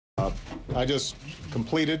I just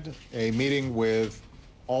completed a meeting with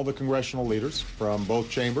all the congressional leaders from both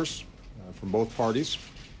chambers, from both parties,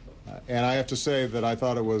 and I have to say that I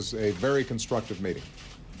thought it was a very constructive meeting.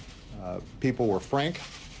 People were frank.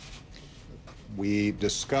 We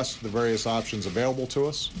discussed the various options available to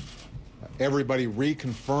us. Everybody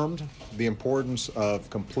reconfirmed the importance of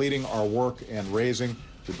completing our work and raising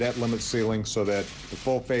the debt limit ceiling so that the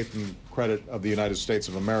full faith and credit of the United States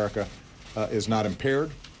of America is not impaired.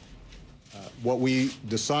 What we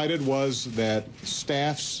decided was that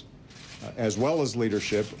staffs, as well as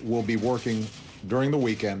leadership, will be working during the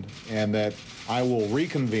weekend, and that I will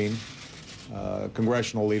reconvene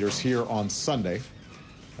congressional leaders here on Sunday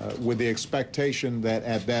with the expectation that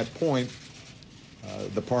at that point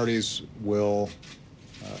the parties will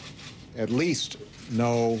at least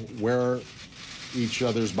know where each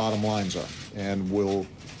other's bottom lines are, and will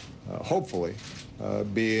hopefully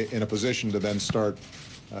be in a position to then start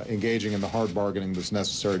engaging in the hard bargaining that's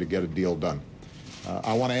necessary to get a deal done.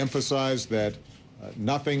 I want to emphasize that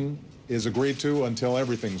nothing is agreed to until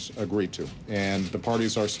everything's agreed to, and the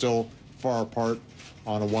parties are still far apart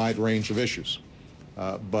on a wide range of issues.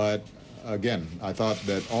 But again, I thought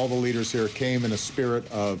that all the leaders here came in a spirit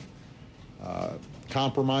of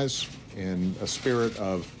compromise, in a spirit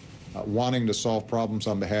of wanting to solve problems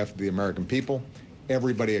on behalf of the American people.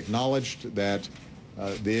 Everybody acknowledged that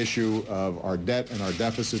the issue of our debt and our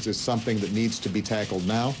deficits is something that needs to be tackled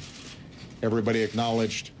now. Everybody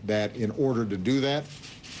acknowledged that in order to do that,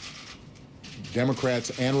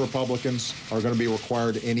 Democrats and Republicans are going to be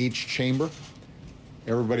required in each chamber.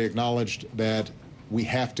 Everybody acknowledged that we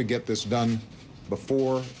have to get this done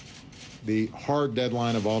before the hard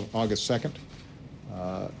deadline of August 2nd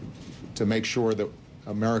to make sure that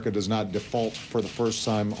America does not default for the first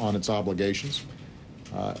time on its obligations.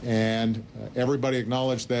 And everybody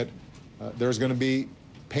acknowledged that there's going to be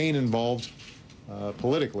pain involved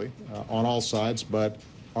politically on all sides, but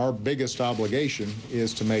our biggest obligation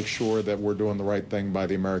is to make sure that we're doing the right thing by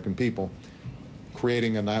the American people,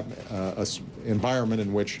 creating an environment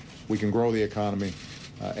in which we can grow the economy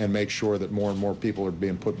and make sure that more and more people are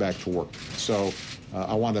being put back to work. So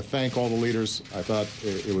I want to thank all the leaders. I thought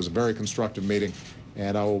it was a very constructive meeting,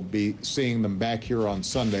 and I will be seeing them back here on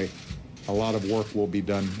Sunday. A lot of work will be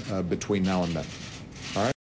done between now and then. All right?